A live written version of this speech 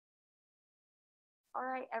All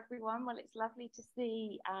right, everyone. Well, it's lovely to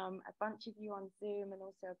see a bunch of you on Zoom and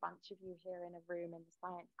also a bunch of you here in a room in the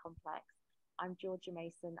Science Complex. I'm Georgia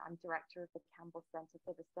Mason. I'm director of the Campbell Centre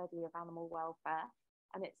for the Study of Animal Welfare.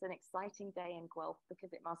 And it's an exciting day in Guelph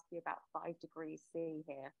because it must be about 5 degrees C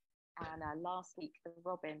here. And last week, the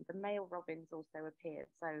male robins also appeared.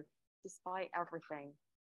 So despite everything,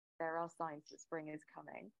 there are signs that spring is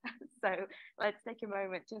coming. So let's take a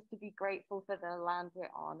moment just to be grateful for the land we're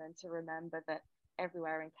on and to remember that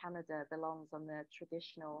everywhere in Canada belongs on the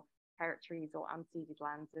traditional territories or unceded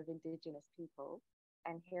lands of Indigenous people.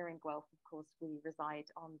 And here in Guelph, of course, we reside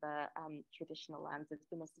on the traditional lands of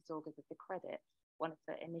the Mississaugas of the Credit, one of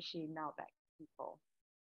the Inishu Nalbek people.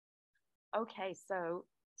 Okay, so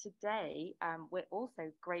today we're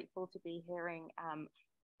also grateful to be hearing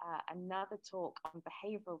another talk on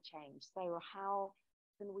behavioral change. So how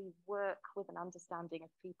can we work with an understanding of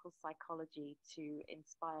people's psychology to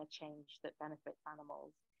inspire change that benefits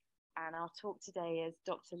animals? And our talk today is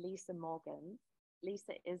Dr. Lisa Morgan.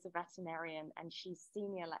 Lisa is a veterinarian and she's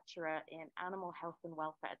senior lecturer in animal health and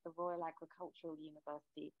welfare at the Royal Agricultural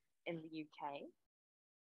University in the UK.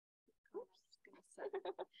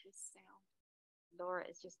 Laura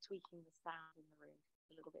is just tweaking the sound in the room.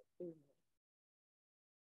 It's a little bit boomy.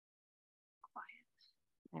 Quiet.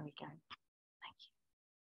 There we go. Thank you.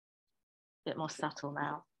 A bit more subtle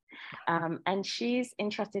now. And she's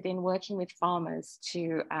interested in working with farmers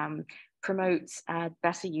to promote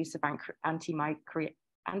better use of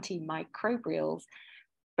antimicrobials,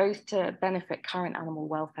 both to benefit current animal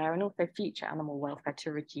welfare and also future animal welfare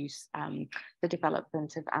to reduce the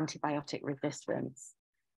development of antibiotic resistance.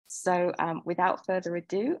 So without further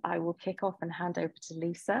ado, I will kick off and hand over to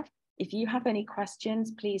Lisa. If you have any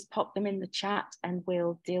questions, please pop them in the chat and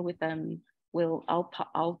we'll deal with them.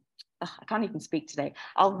 I can't even speak today.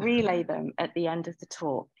 I'll relay them at the end of the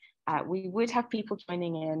talk. We would have people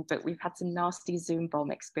joining in, but we've had some nasty Zoom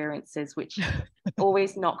bomb experiences, which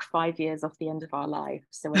always knock 5 years off the end of our life.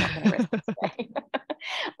 So we're not going to risk it today.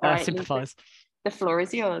 All right, sympathise. The floor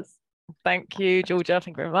is yours. Thank you, Georgia.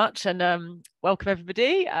 Thank you very much. And welcome,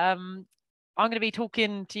 everybody. I'm going to be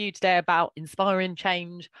talking to you today about inspiring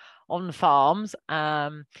change on farms,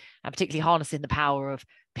 and particularly harnessing the power of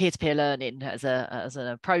peer-to-peer learning as an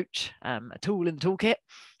approach, a tool in the toolkit,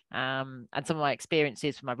 and some of my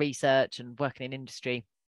experiences from my research and working in industry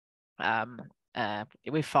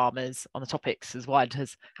with farmers on the topics as wide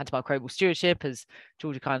as antimicrobial stewardship, as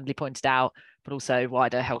Georgia kindly pointed out, but also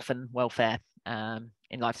wider health and welfare in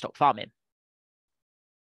livestock farming.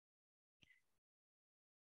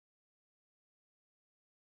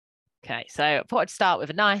 Okay, so I thought I'd start with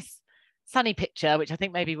a nice sunny picture, which I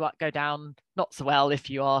think maybe might go down not so well if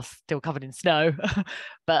you are still covered in snow.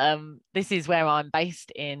 But this is where I'm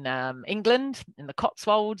based in England, in the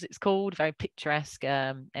Cotswolds, it's called, a very picturesque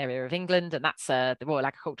area of England. And that's the Royal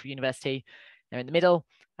Agricultural University there in the middle.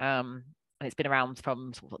 And it's been around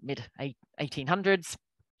from sort of mid-1800s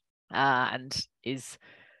and is,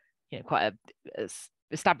 you know, quite a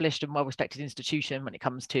established and well-respected institution when it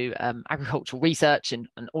comes to agricultural research and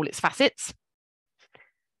all its facets.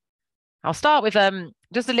 I'll start with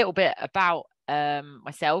just a little bit about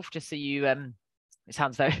myself, just so you, it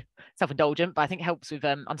sounds very self-indulgent, but I think it helps with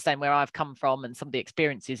understanding where I've come from and some of the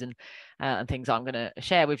experiences and things I'm going to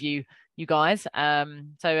share with you guys.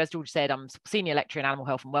 So as George said, I'm senior lecturer in animal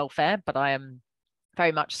health and welfare, but I am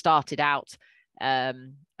very much started out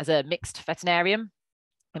as a mixed veterinarian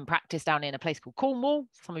in practice down in a place called Cornwall,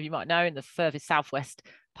 some of you might know, in the furthest southwest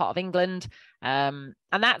part of England. And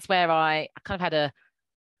that's where I kind of had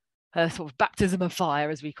a sort of baptism of fire,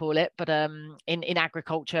 as we call it, but in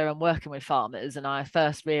agriculture and working with farmers. And I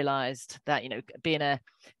first realised that, you know, being a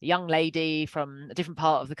young lady from a different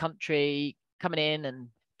part of the country, coming in and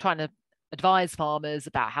trying to advise farmers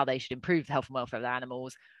about how they should improve the health and welfare of their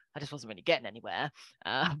animals, I just wasn't really getting anywhere.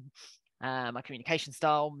 My communication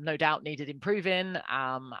style, no doubt, needed improving.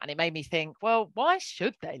 And it made me think, well, why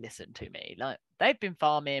should they listen to me? Like, they've been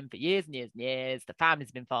farming for years and years and years. The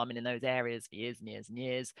family's been farming in those areas for years and years and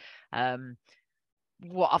years.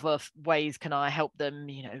 What other ways can I help them,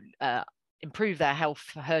 you know, improve their health,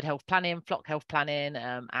 herd health planning, flock health planning,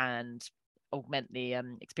 and augment the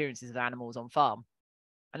experiences of animals on farm?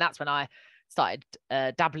 And that's when I started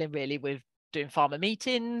dabbling really with doing farmer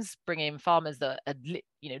meetings, bringing farmers that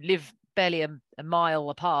live barely a mile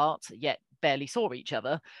apart, yet barely saw each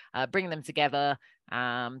other, bringing them together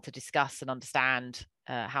to discuss and understand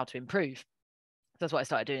how to improve. So that's what I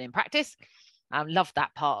started doing in practice. Loved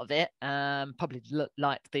that part of it. Probably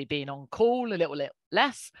liked the being on call a little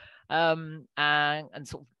less, and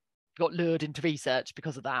sort of got lured into research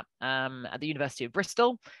because of that at the University of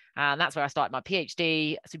Bristol. And that's where I started my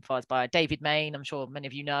PhD, supervised by David Main, I'm sure many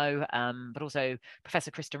of you know, but also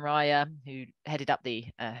Professor Kristen Ryer, who heads up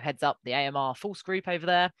the AMR Force group over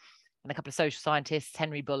there, and a couple of social scientists,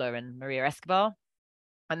 Henry Buller and Maria Escobar.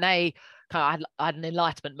 And they kind of had an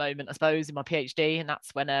enlightenment moment, I suppose, in my PhD. And that's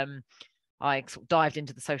when I sort of dived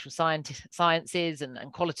into the social sciences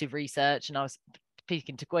and qualitative research. And I was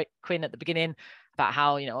speaking to Quinn at the beginning about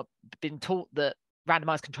how, you know, I've been taught that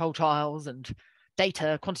randomized control trials and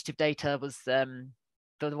data, quantitative data, was the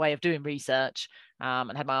way of doing research,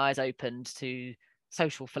 and had my eyes opened to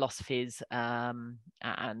social philosophies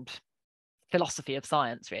and philosophy of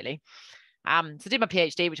science, really. So I did my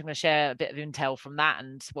PhD, which I'm going to share a bit of intel from that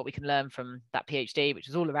and what we can learn from that PhD, which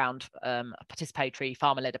is all around a participatory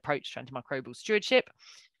farmer-led approach to antimicrobial stewardship,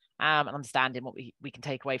 and understanding what we can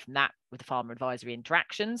take away from that with the farmer advisory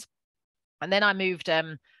interactions. And then I moved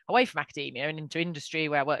away from academia and into industry,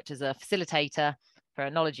 where I worked as a facilitator for a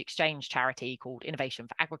knowledge exchange charity called Innovation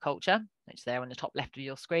for Agriculture, which is there on the top left of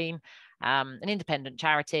your screen, an independent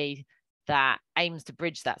charity that aims to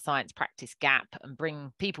bridge that science practice gap and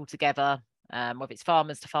bring people together, whether it's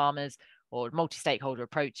farmers to farmers or multi-stakeholder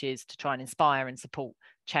approaches, to try and inspire and support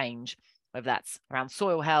change, whether that's around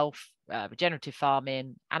soil health, regenerative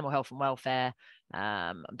farming, animal health and welfare,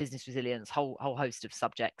 business resilience, whole host of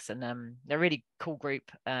subjects. And they're a really cool group.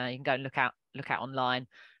 You can go and look out online.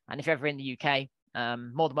 And if you're ever in the UK,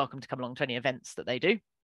 more than welcome to come along to any events that they do.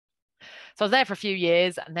 So I was there for a few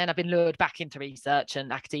years, and then I've been lured back into research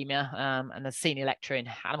and academia, and as senior lecturer in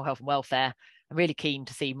animal health and welfare. I'm really keen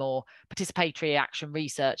to see more participatory action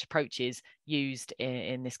research approaches used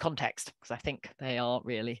in this context, because I think they are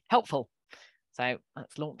really helpful. So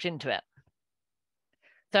let's launch into it.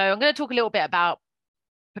 So I'm going to talk a little bit about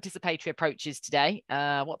participatory approaches today,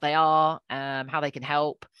 what they are, how they can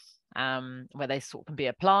help, where they sort of can be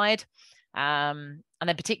applied. And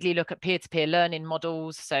then particularly look at peer-to-peer learning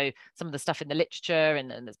models. So some of the stuff in the literature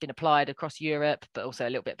and that's been applied across Europe, but also a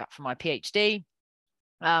little bit back from my PhD.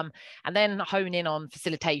 And then hone in on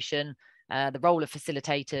facilitation, the role of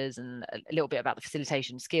facilitators, and a little bit about the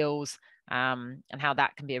facilitation skills, and how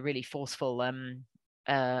that can be a really forceful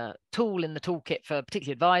tool in the toolkit for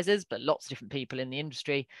particularly advisors, but lots of different people in the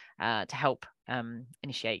industry to help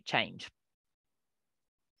initiate change.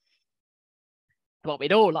 What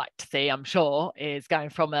we'd all like to see, I'm sure, is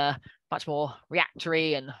going from a much more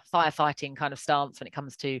reactory and firefighting kind of stance when it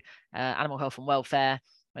comes to animal health and welfare,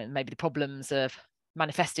 when maybe the problems have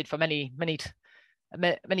manifested for many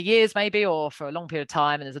years, maybe, or for a long period of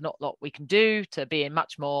time, and there's not a lot we can do, to being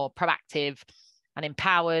much more proactive and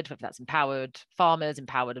empowered, whether that's empowered farmers,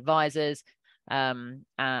 empowered advisors, and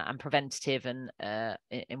preventative and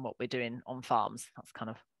in what we're doing on farms. That's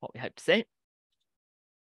kind of what we hope to see.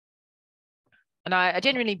 And I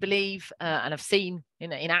genuinely believe, and I've seen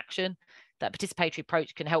in action, that participatory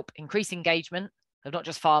approach can help increase engagement of not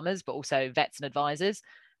just farmers, but also vets and advisors,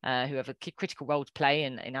 who have a critical role to play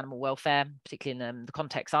in animal welfare, particularly in the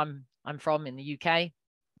context I'm from in the UK.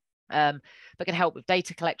 But can help with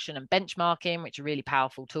data collection and benchmarking, which are really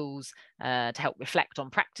powerful tools to help reflect on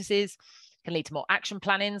practices. Can lead to more action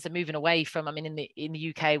planning. So moving away from, I mean, in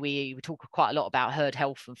the UK, we talk quite a lot about herd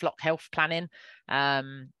health and flock health planning.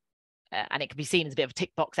 And it can be seen as a bit of a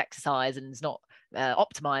tick box exercise, and it's not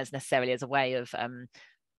optimized necessarily as a way of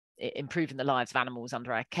improving the lives of animals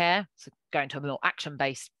under our care. So going to a more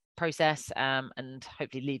action-based process, and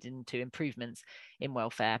hopefully leading to improvements in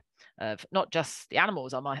welfare of not just the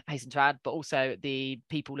animals, I might hasten to add, but also the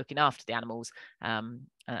people looking after the animals, and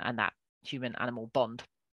that human-animal bond.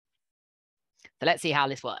 So let's see how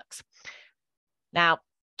this works. Now,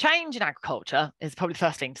 change in agriculture is probably the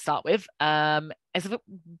first thing to start with. It's a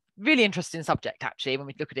really interesting subject, actually, when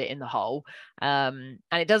we look at it in the whole. And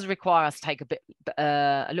it does require us to take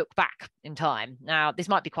a look back in time. Now, this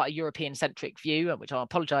might be quite a European-centric view, which I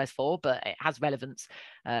apologise for, but it has relevance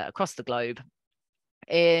across the globe.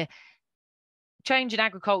 Change in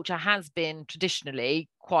agriculture has been traditionally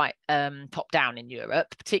quite top-down in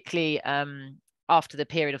Europe, particularly after the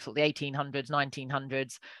period of sort of the 1800s,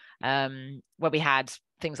 1900s, where we had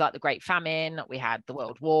things like the Great Famine, we had the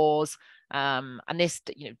World Wars, and this,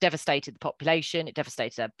 devastated the population. It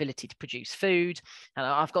devastated our ability to produce food. And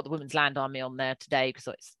I've got the Women's Land Army on there today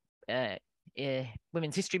because it's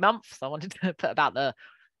Women's History Month, so I wanted to put about the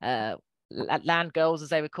land girls, as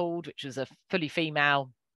they were called, which was a fully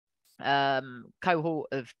female cohort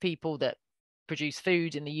of people that produced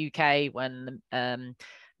food in the UK when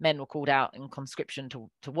men were called out in conscription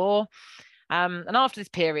to war. And after this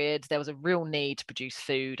period, there was a real need to produce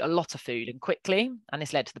food, a lot of food, and quickly. And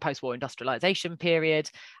this led to the post-war industrialization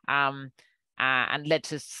period, and led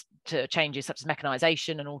to changes such as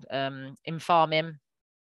mechanization and in farming.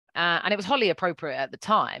 And it was wholly appropriate at the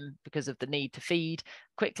time because of the need to feed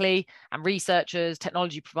quickly, and researchers,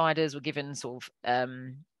 technology providers were given sort of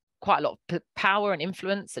quite a lot of power and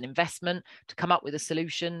influence and investment to come up with the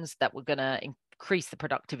solutions that were going to increase the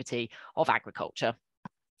productivity of agriculture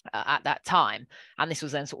at that time. And this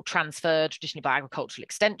was then sort of transferred traditionally by agricultural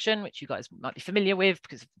extension, which you guys might be familiar with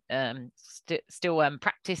because still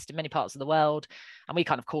practiced in many parts of the world, and we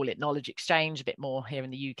kind of call it knowledge exchange a bit more here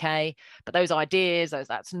in the UK. But those ideas,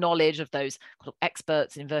 that's knowledge of those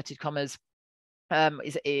experts in inverted commas,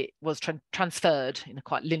 it was transferred in a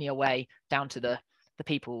quite linear way down to the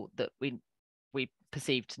people that we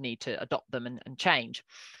perceived to need to adopt them and change.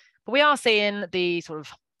 But we are seeing the sort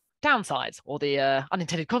of downsides or the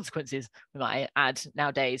unintended consequences, we might add,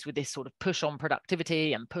 nowadays, with this sort of push on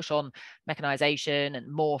productivity and push on mechanization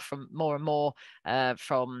and more and more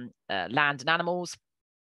from land and animals.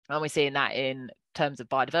 And we're seeing that in terms of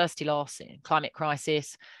biodiversity loss, in climate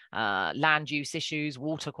crisis, land use issues,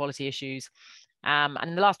 water quality issues. And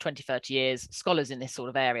in the last 20, 30 years, scholars in this sort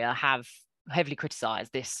of area have heavily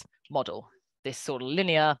criticized this model, this sort of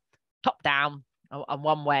linear, top-down, and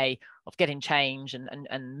one way of getting change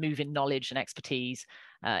and moving knowledge and expertise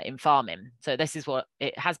in farming. So this is what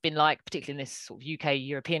it has been like, particularly in this sort of UK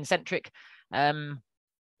European-centric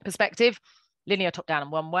perspective, linear, top-down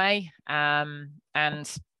and one way. And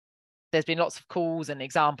there's been lots of calls and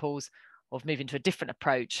examples of moving to a different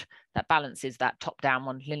approach that balances that top-down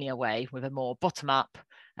one linear way with a more bottom-up,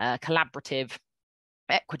 collaborative,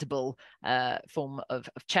 equitable form of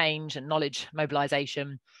change and knowledge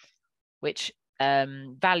mobilization, which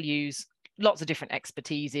values lots of different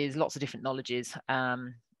expertises, lots of different knowledges,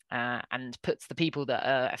 and puts the people that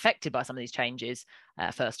are affected by some of these changes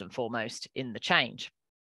first and foremost in the change.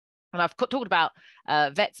 And I've talked about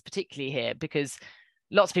vets particularly here because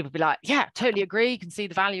lots of people be like, yeah, totally agree, you can see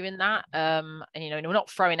the value in that. And, you know, we're not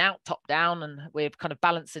throwing out top down, and we're kind of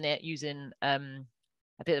balancing it using a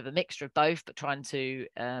bit of a mixture of both, but trying to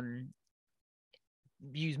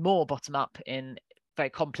use more bottom up in very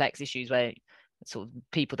complex issues where sort of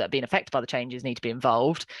people that are being affected by the changes need to be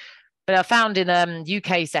involved. But I found in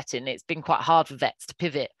UK setting, it's been quite hard for vets to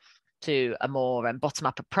pivot to a more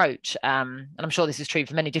bottom-up approach. And I'm sure this is true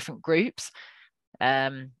for many different groups.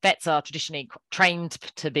 Vets are traditionally trained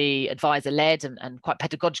to be advisor-led and quite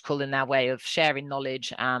pedagogical in their way of sharing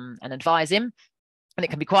knowledge and advising. And it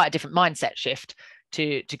can be quite a different mindset shift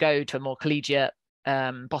to go to a more collegiate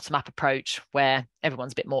bottom-up approach where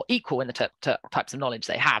everyone's a bit more equal in the types of knowledge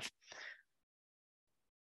they have.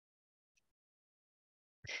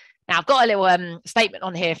 Now, I've got a little statement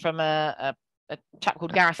on here from a chap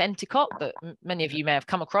called Gareth Endicott that many of you may have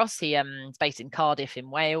come across. He is based in Cardiff in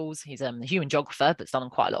Wales. He's a human geographer, but's done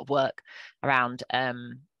quite a lot of work around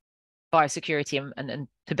biosecurity and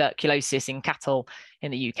tuberculosis in cattle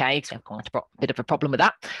in the UK, because we've got a bit of a problem with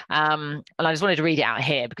that. And I just wanted to read it out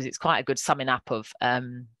here because it's quite a good summing up of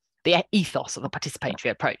the ethos of a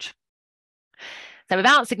participatory approach. So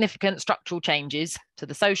without significant structural changes to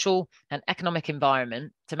the social and economic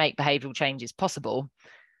environment to make behavioural changes possible,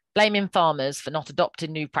 blaming farmers for not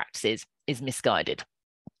adopting new practices is misguided.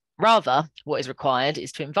 Rather, what is required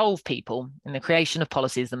is to involve people in the creation of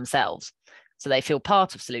policies themselves, so they feel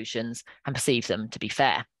part of solutions and perceive them to be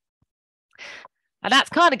fair. And that's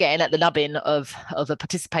kind of getting at the nubbin of a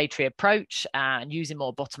participatory approach and using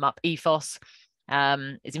more bottom-up ethos.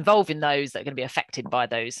 Is involving those that are going to be affected by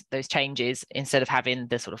those changes, instead of having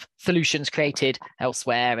the sort of solutions created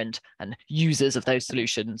elsewhere and users of those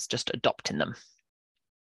solutions just adopting them.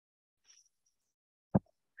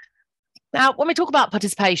 Now, when we talk about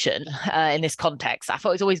participation in this context, I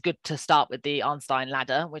thought it's always good to start with the Arnstein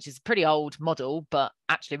ladder, which is a pretty old model, but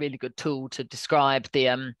actually a really good tool to describe the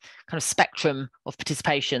kind of spectrum of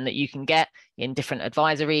participation that you can get in different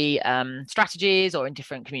advisory strategies or in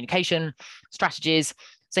different communication strategies.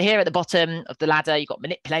 So here at the bottom of the ladder, you've got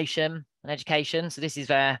manipulation and education. So this is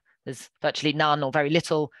where there's virtually none or very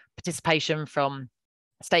little participation from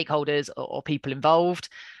stakeholders or people involved.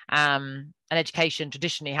 And education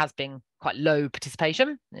traditionally has been quite low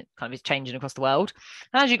participation. It kind of is changing across the world.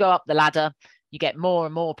 And as you go up the ladder, you get more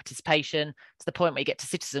and more participation to the point where you get to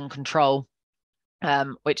citizen control,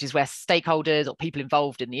 which is where stakeholders or people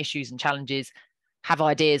involved in the issues and challenges have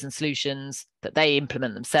ideas and solutions that they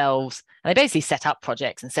implement themselves. And they basically set up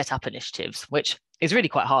projects and set up initiatives, which is really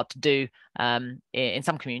quite hard to do in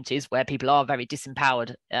some communities where people are very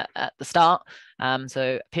disempowered at the start.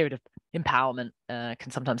 So a period of empowerment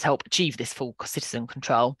can sometimes help achieve this full citizen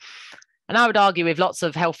control. And I would argue with lots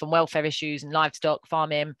of health and welfare issues and livestock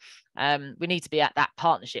farming, we need to be at that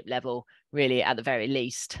partnership level, really, at the very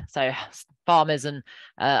least. So farmers and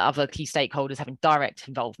other key stakeholders having direct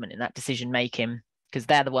involvement in that decision making, because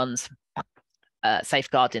they're the ones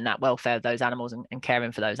safeguarding that welfare of those animals and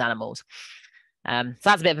caring for those animals. So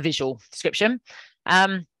that's a bit of a visual description.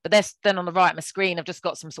 But then on the right of my screen, I've just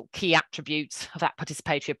got some sort of key attributes of that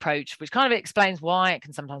participatory approach, which kind of explains why it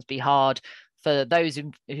can sometimes be hard for those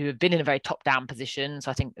who have been in a very top-down position.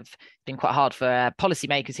 So I think it's been quite hard for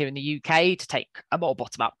policymakers here in the UK to take a more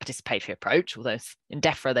bottom-up participatory approach, although in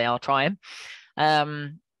DEFRA they are trying.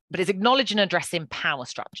 But it's acknowledging and addressing power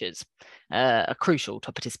structures are crucial to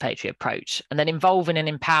a participatory approach, and then involving and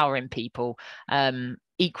empowering people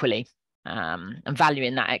equally, and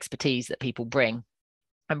valuing that expertise that people bring,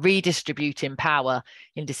 and redistributing power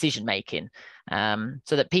in decision making,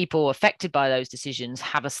 so that people affected by those decisions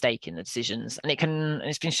have a stake in the decisions. And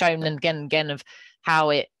it's been shown again and again of how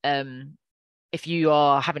it, if you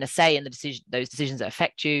are having a say in those decisions that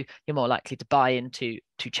affect you, you're more likely to buy into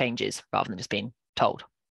changes rather than just being told.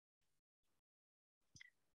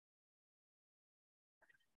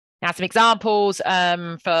 Now, some examples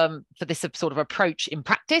for this sort of approach in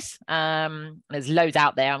practice. There's loads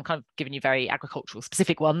out there. I'm kind of giving you very agricultural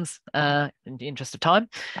specific ones in the interest of time.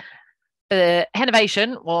 The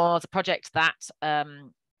Hennovation was a project that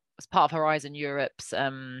was part of Horizon Europe's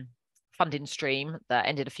funding stream that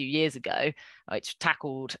ended a few years ago, which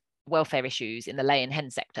tackled welfare issues in the laying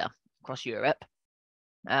hen sector across Europe.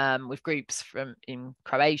 With groups in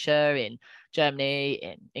Croatia, in Germany,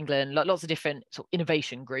 in England, lots of different sort of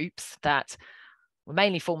innovation groups that were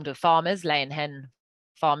mainly formed of farmers, laying hen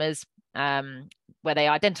farmers, where they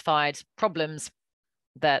identified problems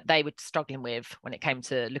that they were struggling with when it came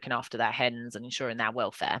to looking after their hens and ensuring their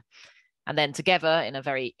welfare. And then together, in a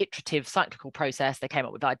very iterative cyclical process, they came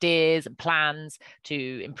up with ideas and plans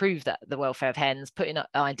to improve the welfare of hens, putting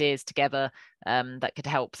ideas together that could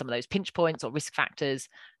help some of those pinch points or risk factors,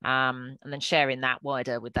 and then sharing that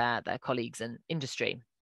wider with their colleagues and industry.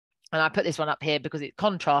 And I put this one up here because it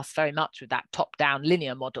contrasts very much with that top-down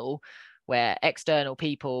linear model where external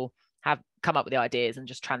people have come up with the ideas and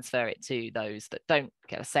just transfer it to those that don't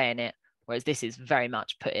get a say in it, whereas this is very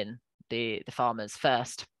much putting the farmers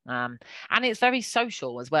first. And it's very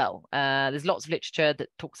social as well. There's lots of literature that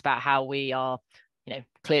talks about how we are,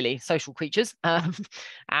 clearly social creatures,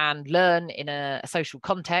 and learn in a social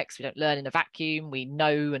context. We don't learn in a vacuum. We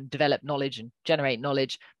know and develop knowledge and generate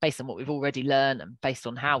knowledge based on what we've already learned and based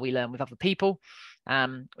on how we learn with other people,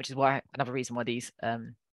 which is why another reason why these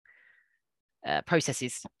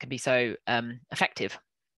processes can be so effective.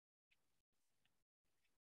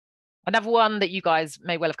 Another one that you guys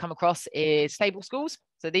may well have come across is stable schools.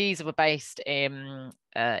 So these were based in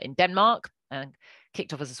Denmark and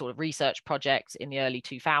kicked off as a sort of research project in the early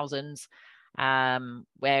 2000s,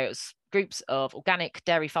 where it was groups of organic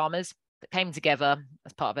dairy farmers that came together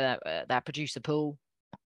as part of their producer pool,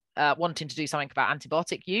 wanting to do something about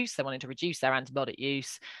antibiotic use. They wanted to reduce their antibiotic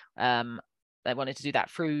use. They wanted to do that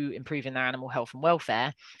through improving their animal health and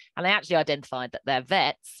welfare. And they actually identified that their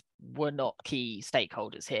vets were not key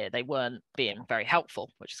stakeholders here. They weren't being very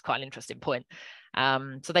helpful, which is quite an interesting point.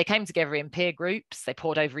 So they came together in peer groups. They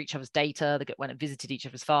pored over each other's data. They went and visited each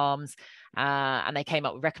other's farms, and they came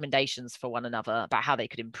up with recommendations for one another about how they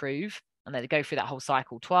could improve. And they'd go through that whole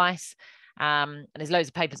cycle twice. And there's loads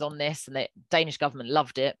of papers on this, and the Danish government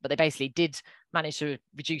loved it, but they basically did manage to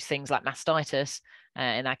reduce things like mastitis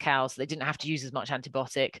in their cows. So they didn't have to use as much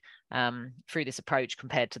antibiotic through this approach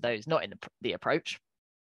compared to those not in the approach.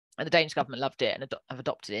 And the Danish government loved it and have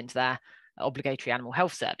adopted it into their obligatory animal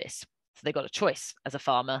health service. So they got a choice as a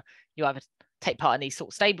farmer. You either take part in these sort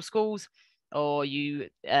of stable schools, or you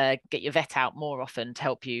get your vet out more often to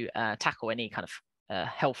help you tackle any kind of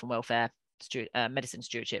health and welfare medicine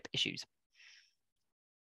stewardship issues.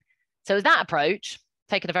 So with that approach,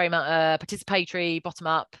 taking a very participatory,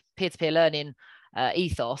 bottom-up, peer-to-peer learning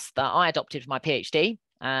ethos that I adopted for my PhD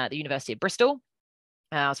at the University of Bristol.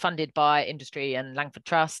 I was funded by Industry and Langford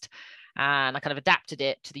Trust, and I kind of adapted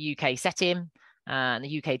it to the UK setting and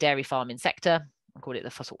the UK dairy farming sector. I called it the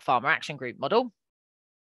sort of Farmer Action Group model.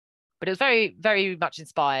 But it was very, very much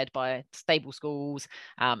inspired by stable schools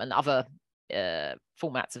and other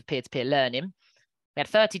formats of peer-to-peer learning. We had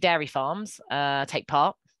 30 dairy farms take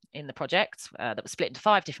part in the project that was split into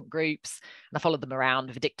 5 different groups, and I followed them around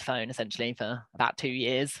with a dictaphone essentially for about 2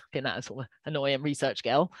 years, being that sort of annoying research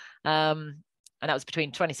girl. And that was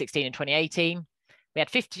between 2016 and 2018. We had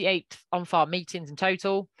 58 on-farm meetings in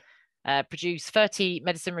total, produced 30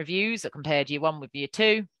 medicine reviews that compared year 1 with year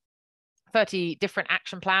 2. 30 different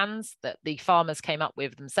action plans that the farmers came up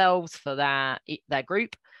with themselves for their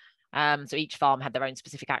group. So each farm had their own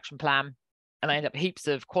specific action plan, and I ended up with heaps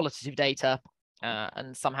of qualitative data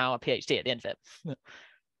and somehow a PhD at the end of it.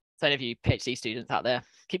 So any of you PhD students out there,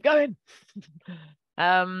 keep going.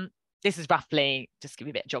 This is roughly, just to give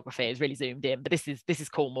you a bit of geography, it's really zoomed in, but this is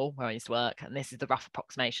Cornwall, where I used to work, and this is the rough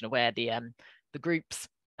approximation of where the groups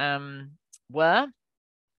were.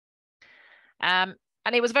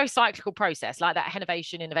 And it was a very cyclical process, like that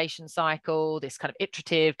innovation cycle, this kind of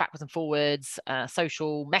iterative, backwards and forwards,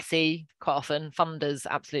 social, messy, quite often. Funders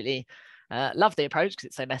absolutely love the approach because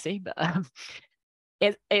it's so messy, but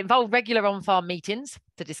it involved regular on-farm meetings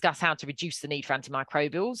to discuss how to reduce the need for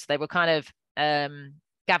antimicrobials. They were kind of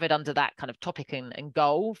gathered under that kind of topic and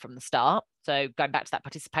goal from the start. So going back to that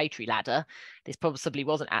participatory ladder, this possibly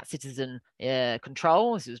wasn't at citizen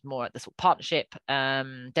control. This was more at the sort of partnership,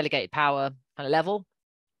 delegated power kind of level.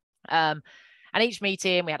 And each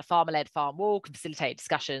meeting, we had a farmer-led farm walk and facilitated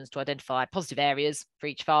discussions to identify positive areas for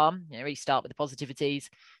each farm. You know, really start with the positivities.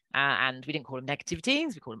 And we didn't call them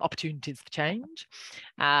negativities, we call them opportunities for change,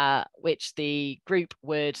 which the group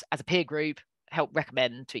would, as a peer group, help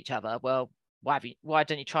recommend to each other. Well, why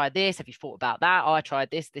don't you try this? Have you thought about that? Oh, I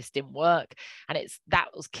tried this didn't work. And that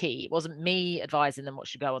was key. It wasn't me advising them what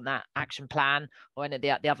should go on that action plan or any of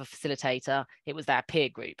the other facilitator. It was their peer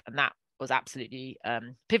group. And that was absolutely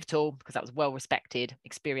pivotal because that was well-respected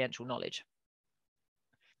experiential knowledge.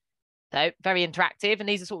 So very interactive, and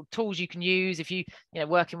these are sort of tools you can use if you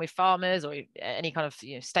working with farmers or any kind of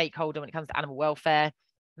stakeholder when it comes to animal welfare.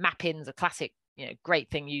 Mapping's a classic,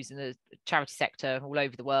 great thing used in the charity sector all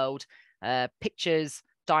over the world. Pictures,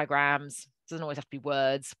 diagrams, doesn't always have to be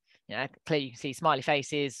words. Clearly you can see smiley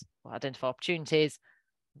faces, identify opportunities,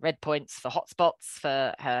 red points for hotspots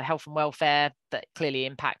for health and welfare that clearly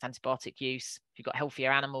impact antibiotic use. If you've got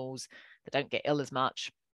healthier animals that don't get ill as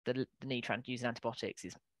much, the need for using antibiotics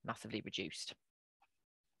is massively reduced.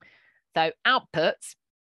 So outputs,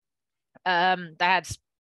 they had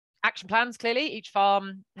action plans. Clearly each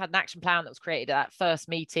farm had an action plan that was created at that first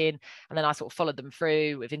meeting, and then I sort of followed them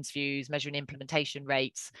through with interviews, measuring implementation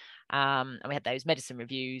rates, and we had those medicine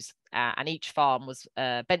reviews, and each farm was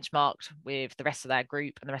benchmarked with the rest of their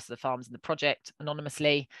group and the rest of the farms in the project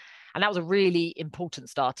anonymously, and that was a really important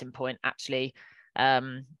starting point actually.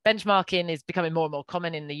 Benchmarking is becoming more and more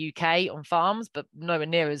common in the UK on farms, but nowhere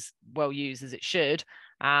near as well used as it should,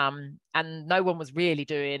 and no one was really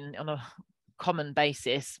doing on a common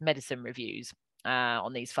basis medicine reviews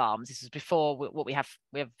on these farms. This was before what we have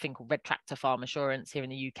a thing called red tractor farm assurance here in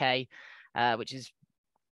the UK, which is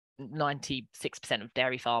 96% of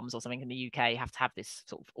dairy farms or something in the UK have to have this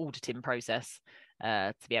sort of auditing process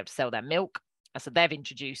to be able to sell their milk. So they've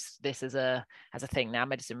introduced this as a thing now,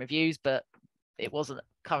 medicine reviews, but it wasn't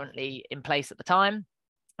currently in place at the time.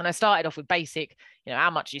 And I started off with basic, how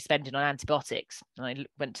much are you spending on antibiotics? And I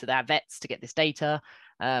went to their vets to get this data.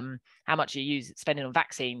 How much are you spending on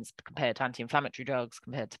vaccines compared to anti-inflammatory drugs,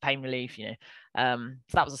 compared to pain relief, So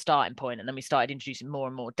that was a starting point. And then we started introducing more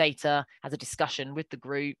and more data as a discussion with the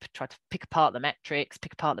group, try to pick apart the metrics,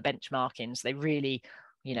 pick apart the benchmarking. So they really,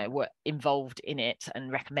 were involved in it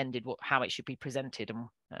and recommended how it should be presented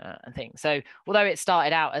and things. So although it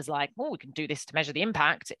started out as like, we can do this to measure the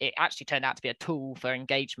impact, it actually turned out to be a tool for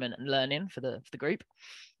engagement and learning for the group.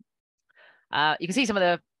 You can see some of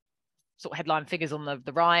the sort of headline figures on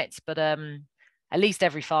the right, but at least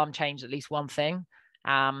every farm changed at least one thing,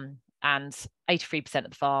 and 83%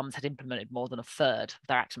 of the farms had implemented more than a third of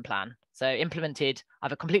their action plan. So implemented,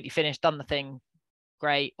 either completely finished, done the thing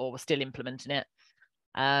great, or were still implementing it.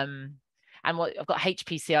 And what I've got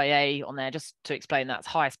HPCIA on there just to explain that's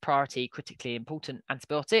highest priority critically important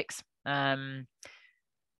antibiotics,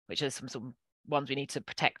 which are some sort of ones we need to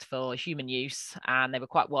protect for human use, and they were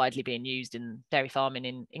quite widely being used in dairy farming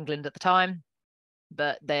in England at the time,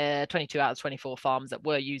 but there 22 out of 24 farms that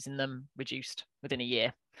were using them reduced within a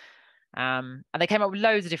year. And they came up with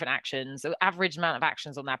loads of different actions. The average amount of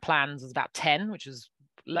actions on their plans was about 10, which was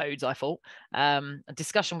loads, I thought. A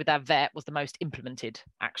discussion with their vet was the most implemented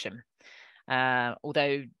action,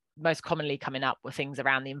 although most commonly coming up were things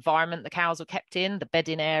around the environment the cows were kept in, the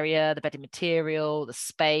bedding area, the bedding material, the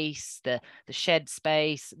space, the shed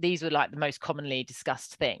space. These were like the most commonly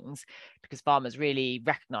discussed things, because farmers really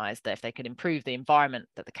recognized that if they could improve the environment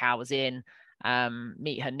that the cow was in,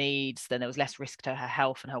 meet her needs, then there was less risk to her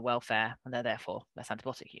health and her welfare, and therefore less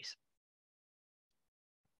antibiotic use.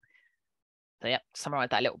 So yeah, summarize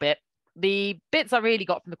that a little bit. The bits I really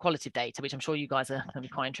got from the qualitative data, which I'm sure you guys are going to be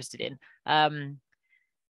quite interested in,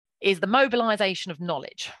 is the mobilization of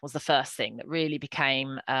knowledge was the first thing that really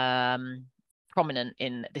became prominent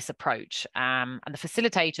in this approach, and the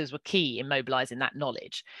facilitators were key in mobilizing that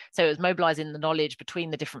knowledge. So it was mobilizing the knowledge between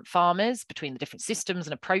the different farmers, between the different systems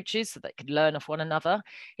and approaches, so they could learn off one another.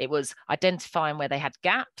 It was identifying where they had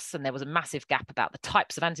gaps, and there was a massive gap about the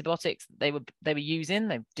types of antibiotics that they were using.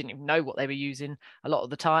 They didn't even know what they were using a lot of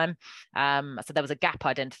the time. So there was a gap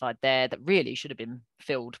identified there that really should have been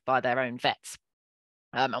filled by their own vets,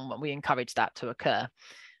 and we encouraged that to occur.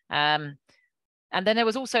 And then there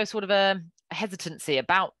was also sort of a hesitancy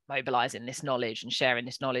about mobilizing this knowledge and sharing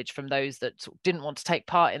this knowledge from those that sort of didn't want to take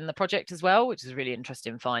part in the project as well, which is a really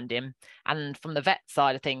interesting finding. And from the vet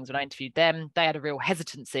side of things, when I interviewed them, they had a real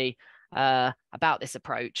hesitancy about this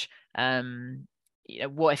approach.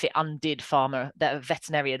 What if it undid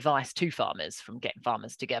veterinary advice to farmers from getting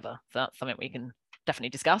farmers together? So that's something we can definitely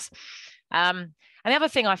discuss. And the other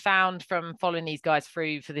thing I found from following these guys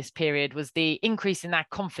through for this period was the increase in their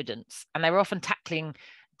confidence. And they were often tackling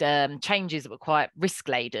changes that were quite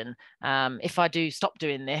risk-laden. If I do stop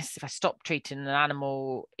doing this, if I stop treating an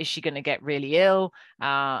animal, is she going to get really ill?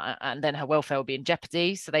 And then her welfare will be in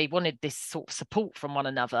jeopardy. So they wanted this sort of support from one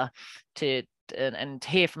another and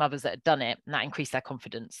hear from others that had done it, and that increased their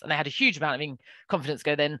confidence. And they had a huge amount of confidence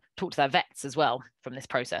go then talk to their vets as well from this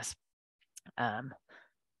process.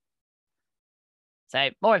 So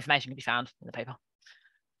more information can be found in the paper.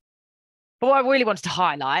 But what I really wanted to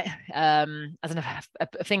highlight as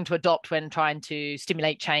a thing to adopt when trying to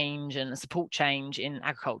stimulate change and support change in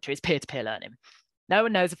agriculture is peer-to-peer learning. No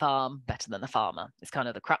one knows a farm better than the farmer. It's kind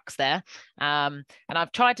of the crux there. And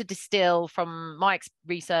I've tried to distill from my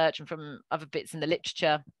research and from other bits in the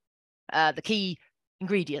literature the key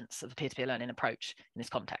ingredients of the peer-to-peer learning approach in this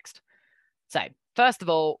context. So first of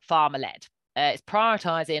all, farmer-led. It's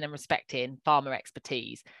prioritizing and respecting farmer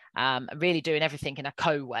expertise, and really doing everything in a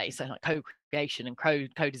co-way, so like co-creation and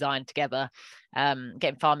co-design together,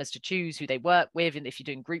 getting farmers to choose who they work with, and if you're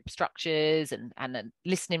doing group structures, and then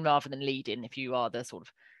listening rather than leading if you are the sort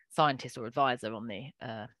of scientist or advisor on the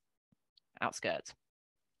outskirts.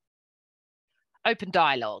 Open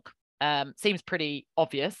dialogue. Seems pretty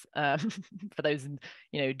obvious for those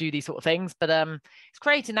who do these sort of things, but it's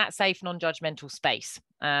creating that safe, non-judgmental space,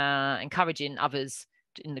 encouraging others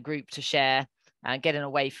in the group to share, getting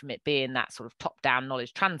away from it being that sort of top-down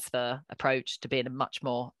knowledge transfer approach to being a much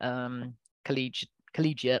more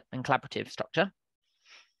collegiate and collaborative structure.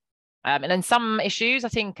 And then some issues, I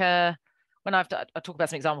think, when I'll talk about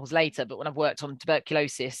some examples later, but when I've worked on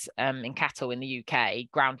tuberculosis in cattle in the UK,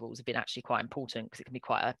 ground rules have been actually quite important because it can be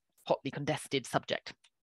quite a hotly contested subject.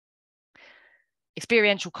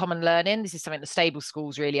 Experiential common learning. This is something the stable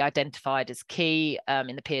schools really identified as key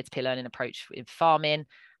in the peer-to-peer learning approach with farming.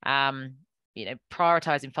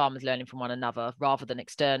 Prioritizing farmers learning from one another rather than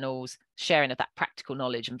externals, sharing of that practical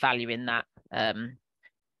knowledge and valuing that.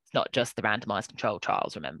 It's not just the randomized controlled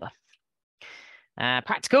trials, remember.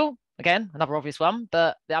 Practical, again, another obvious one,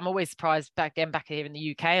 but I'm always surprised back here in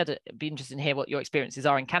the UK. I'd be interested to hear what your experiences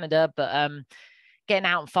are in Canada, but getting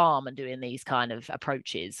out and farm and doing these kind of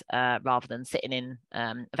approaches rather than sitting in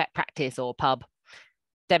a vet practice or pub.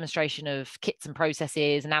 Demonstration of kits and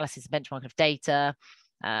processes, analysis and benchmarking of data.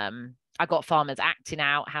 I got farmers acting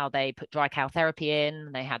out how they put dry cow therapy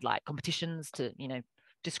in. They had like competitions to,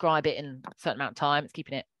 describe it in a certain amount of time. It's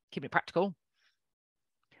keeping it practical.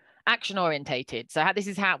 Action orientated. So this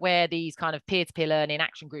is where these kind of peer-to-peer learning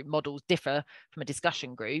action group models differ from a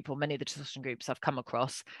discussion group, or many of the discussion groups I've come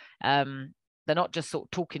across. They're not just sort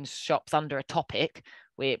of talking shops under a topic.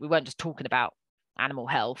 We weren't just talking about animal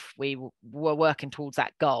health. We were working towards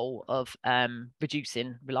that goal of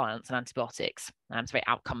reducing reliance on antibiotics. It's very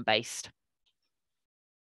outcome-based.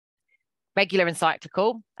 Regular and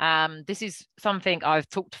cyclical. This is something I've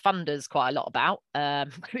talked to funders quite a lot about.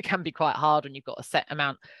 It can be quite hard when you've got a set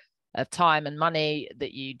amount of time and money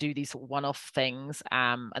that you do these sort of one-off things.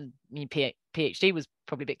 And PhD was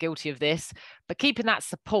probably a bit guilty of this, but keeping that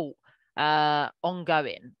support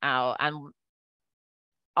ongoing. And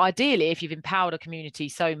ideally, if you've empowered a community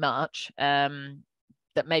so much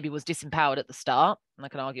that maybe was disempowered at the start, and I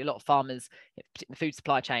can argue a lot of farmers in the food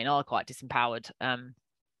supply chain are quite disempowered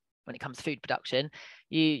when it comes to food production,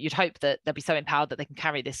 you'd hope that they'll be so empowered that they can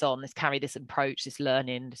carry this approach, this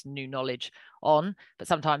learning, this new knowledge on. But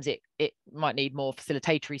sometimes it might need more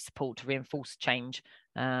facilitatory support to reinforce change.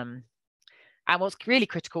 And what's really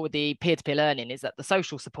critical with the peer-to-peer learning is that the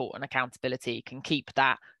social support and accountability can keep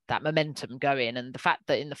that momentum going. And the fact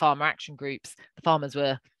that in the farmer action groups, the farmers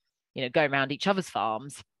were, going around each other's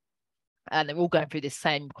farms, and they're all going through this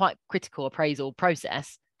same quite critical appraisal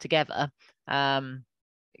process together,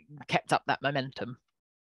 kept up that momentum.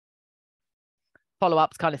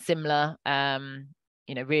 Follow-up's kind of similar,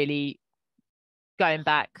 really going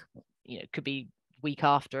back, could be week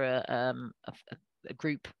after a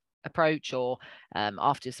group approach, or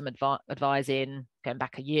after some advising, going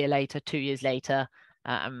back a year later, 2 years later,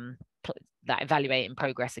 that evaluating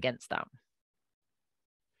progress against that.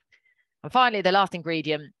 And finally, the last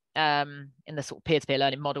ingredient in the sort of peer-to-peer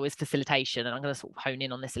learning model is facilitation, and I'm going to sort of hone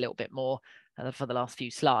in on this a little bit more for the last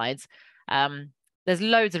few slides. There's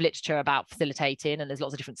loads of literature about facilitating, and there's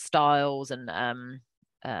lots of different styles and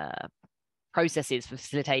processes for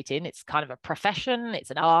facilitating. It's kind of a profession,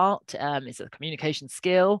 it's an art, it's a communication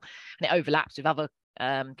skill, and it overlaps with other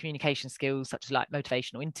communication skills such as like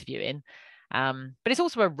motivational interviewing. But it's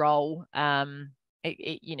also a role.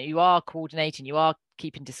 You are coordinating, you are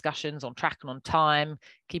keeping discussions on track and on time,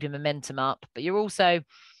 keeping momentum up, but you're also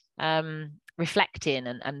reflecting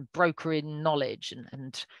and brokering knowledge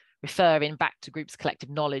and referring back to groups' collective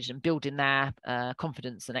knowledge and building their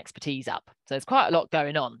confidence and expertise up. So there's quite a lot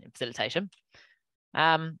going on in facilitation.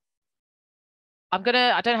 I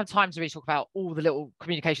don't have time to really talk about all the little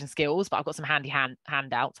communication skills, but I've got some handy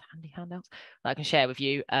handouts that I can share with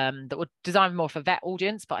you that were designed more for a vet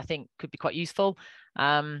audience, but I think could be quite useful.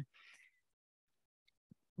 If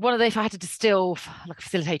I had to distill like a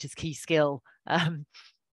facilitator's key skill,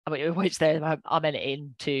 which there are many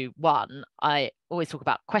into one, I always talk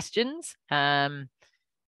about questions,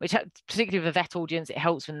 which particularly with a vet audience, it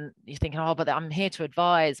helps when you're thinking, oh, but I'm here to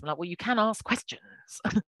advise. I'm like, well, you can ask questions.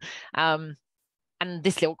 And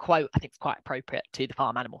this little quote, I think, is quite appropriate to the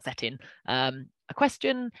farm animal setting. A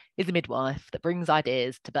question is a midwife that brings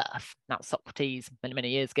ideas to birth. That was Socrates many, many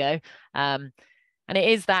years ago. And it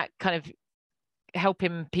is that kind of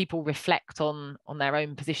helping people reflect on their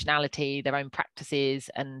own positionality, their own practices,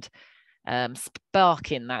 and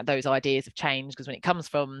sparking those ideas of change, because when it comes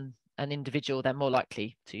from an individual, they're more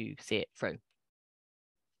likely to see it through.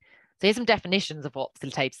 So here's some definitions of what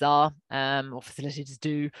facilitators are, or facilitators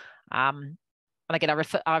do. And again,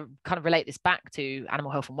 I kind of relate this back to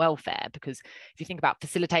animal health and welfare, because if you think about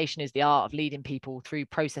facilitation is the art of leading people through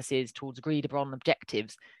processes towards agreed upon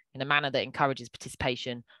objectives in a manner that encourages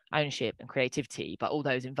participation, ownership, and creativity by all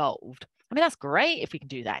those involved. I mean, that's great if we can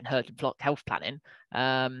do that in herd and flock health planning.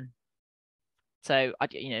 So I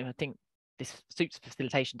think this suits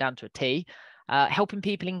facilitation down to a T. Helping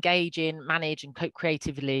people engage in, manage, and cope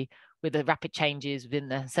creatively with the rapid changes within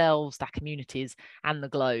themselves, their communities, and the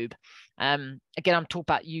globe. Again, I'm talking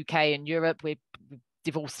about UK and Europe. We've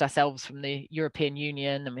divorced ourselves from the European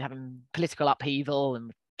Union, and we're having political upheaval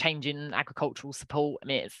and changing agricultural support. I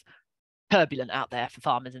mean, it's turbulent out there for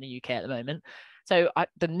farmers in the UK at the moment. So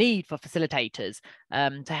the need for facilitators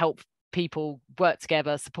to help people work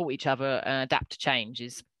together, support each other, and adapt to change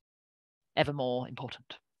is ever more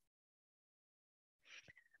important.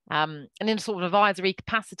 And in sort of advisory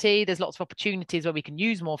capacity, there's lots of opportunities where we can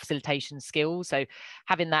use more facilitation skills. So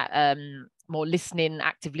having that more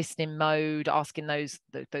active listening mode, asking those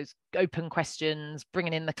open questions,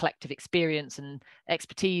 bringing in the collective experience and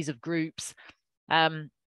expertise of groups.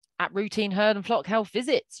 At routine herd and flock health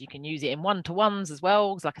visits, you can use it in one-to-ones as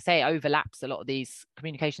well, because like I say, it overlaps a lot of these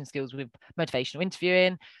communication skills with motivational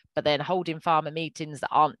interviewing, but then holding farmer meetings that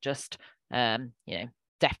aren't just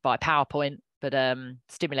death by PowerPoint, but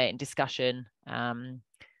stimulating discussion,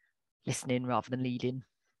 listening rather than leading.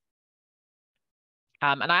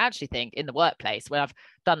 And I actually think in the workplace, where I've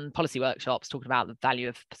done policy workshops talking about the value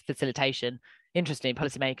of facilitation, interestingly,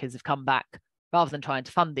 policymakers have come back, rather than trying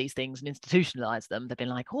to fund these things and institutionalize them, they've been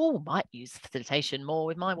like, oh, might use facilitation more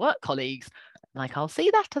with my work colleagues. Like, I'll see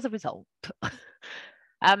that as a result.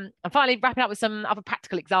 And finally, wrapping up with some other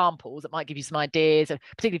practical examples that might give you some ideas,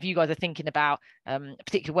 particularly if you guys are thinking about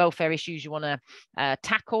particular welfare issues you want to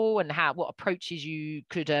tackle, and what approaches you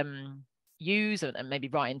could use and maybe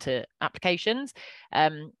write into applications.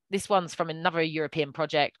 This one's from another European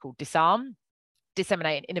project called DISARM,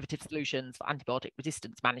 Disseminating Innovative Solutions for Antibiotic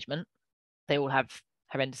Resistance Management. They all have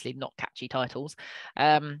horrendously not catchy titles.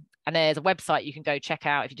 And there's a website you can go check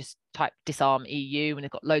out if you just type DISARM EU, and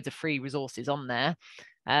they've got loads of free resources on there.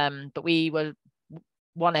 But we were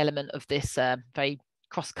one element of this very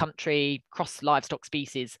cross-country, cross-livestock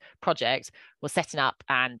species project was setting up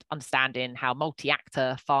and understanding how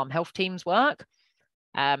multi-actor farm health teams work.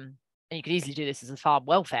 And you could easily do this as a farm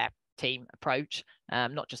welfare team approach,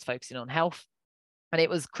 not just focusing on health. And it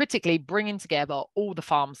was critically bringing together all the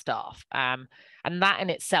farm staff. And that in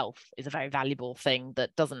itself is a very valuable thing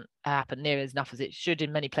that doesn't happen near as enough as it should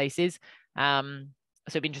in many places. So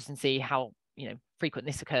it'd be interesting to see how frequent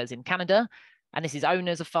this occurs in Canada. And this is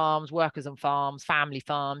owners of farms, workers on farms, family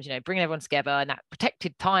farms, bringing everyone together in that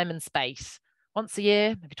protected time and space once a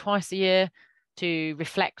year, maybe twice a year, to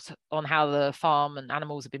reflect on how the farm and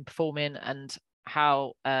animals have been performing and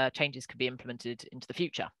how changes could be implemented into the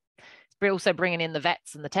future. We're also bringing in the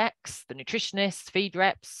vets and the techs, the nutritionists, feed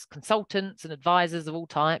reps, consultants and advisors of all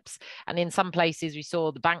types. And in some places, we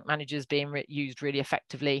saw the bank managers being used really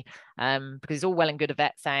effectively, because it's all well and good a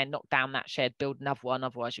vet saying, knock down that shed, build another one,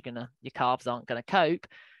 otherwise your calves aren't going to cope.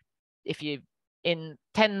 If you're in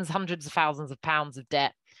tens, hundreds of thousands of pounds of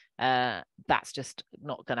debt, that's just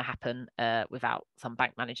not going to happen without some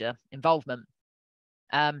bank manager involvement.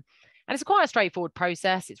 And it's quite a straightforward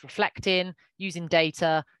process. It's reflecting, using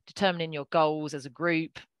data, determining your goals as a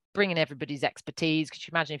group, bringing everybody's expertise. Could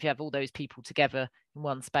you imagine if you have all those people together in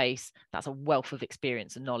one space? That's a wealth of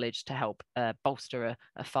experience and knowledge to help bolster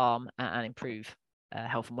a farm and improve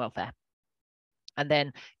health and welfare. And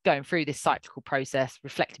then going through this cyclical process,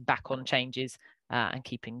 reflecting back on changes and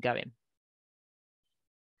keeping going.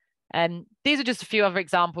 And these are just a few other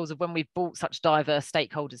examples of when we've brought such diverse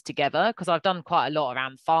stakeholders together, because I've done quite a lot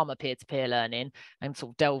around farmer peer-to-peer learning and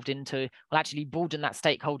sort of delved into, well, actually broaden that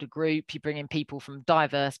stakeholder group. You bring in people from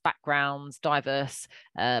diverse backgrounds, diverse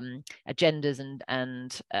agendas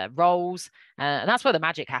and roles. And that's where the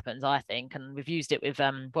magic happens, I think. And we've used it with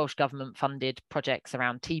Welsh government funded projects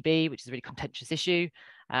around TB, which is a really contentious issue,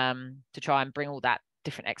 to try and bring all that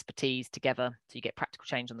different expertise together so you get practical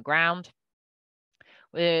change on the ground.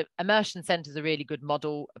 Immersion centres are a really good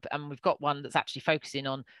model, and we've got one that's actually focusing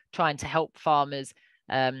on trying to help farmers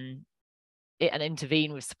and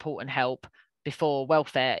intervene with support and help before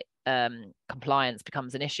welfare compliance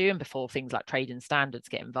becomes an issue and before things like trading standards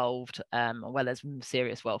get involved, or where there's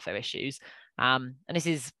serious welfare issues. And this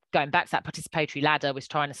is going back to that participatory ladder, which is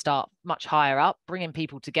trying to start much higher up, bringing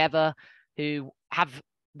people together who have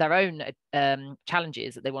their own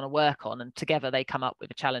challenges that they want to work on, and together they come up with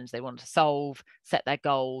a challenge they want to solve, set their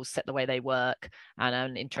goals, set the way they work,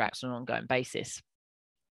 and interact on an ongoing basis.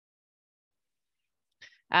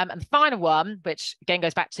 And the final one, which again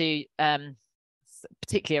goes back to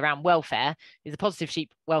particularly around welfare, is the Positive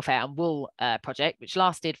Sheep Welfare and Wool project, which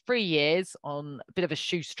lasted 3 years on a bit of a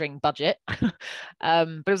shoestring budget. But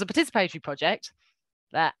it was a participatory project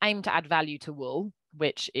that aimed to add value to wool,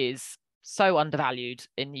 which is so undervalued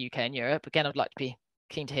in the UK and Europe. Again, I'd like to be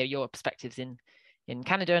keen to hear your perspectives in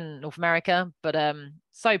Canada and North America, but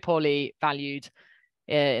so poorly valued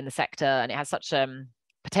in the sector, and it has such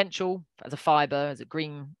potential as a fibre, as a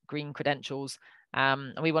green credentials,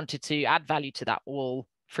 and we wanted to add value to that wool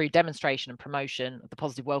through demonstration and promotion of the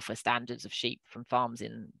positive welfare standards of sheep from farms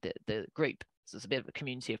in the group. So it's a bit of a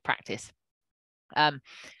community of practice.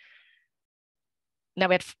 Now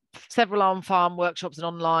we had several on-farm workshops and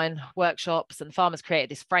online workshops, and the farmers created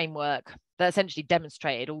this framework that essentially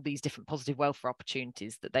demonstrated all these different positive welfare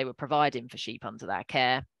opportunities that they were providing for sheep under their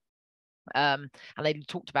care. And they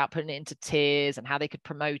talked about putting it into tiers and how they could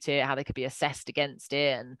promote it, how they could be assessed against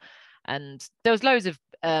it. And there was loads of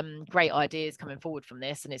great ideas coming forward from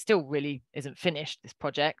this, and it still really isn't finished, this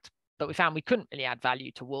project. But we found we couldn't really add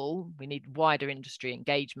value to wool. We need wider industry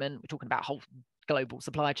engagement. We're talking about whole global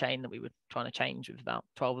supply chain that we were trying to change with about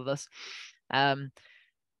 12 of us.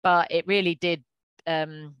 But it really did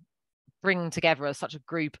bring together such a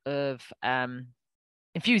group of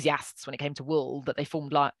enthusiasts when it came to wool that they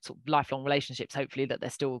formed sort of lifelong relationships, hopefully, that they're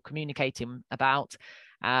still communicating about,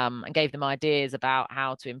 and gave them ideas about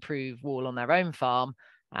how to improve wool on their own farm,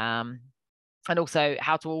 and also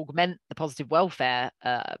how to augment the positive welfare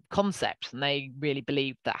concept. And they really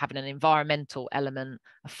believed that having an environmental element,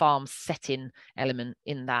 a farm setting element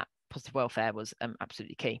in that positive welfare was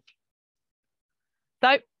absolutely key.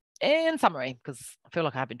 So in summary, because I feel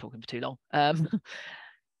like I have been talking for too long, I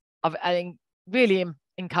think really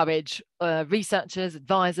encourage researchers,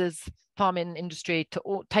 advisors, farming industry to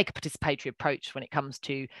take a participatory approach when it comes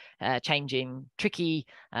to changing tricky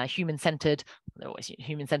human-centered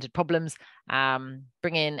problems,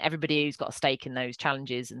 bring in everybody who's got a stake in those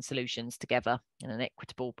challenges and solutions together in an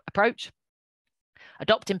equitable approach.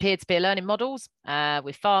 Adopting peer-to-peer learning models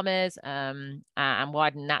with farmers, and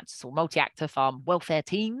widen that to sort of multi-actor farm welfare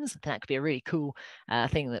teams. I think that could be a really cool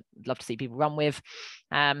thing that I'd love to see people run with.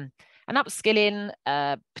 And upskilling,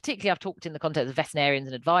 particularly I've talked in the context of veterinarians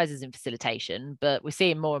and advisors in facilitation, but we're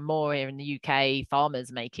seeing more and more here in the UK,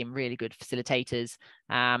 farmers making really good facilitators,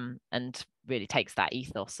 and really takes that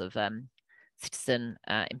ethos of citizen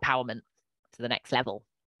empowerment to the next level.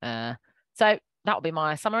 So that will be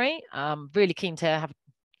my summary. I'm really keen to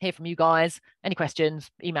hear from you guys. Any questions,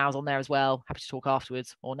 emails on there as well. Happy to talk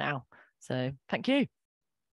afterwards or now. So thank you.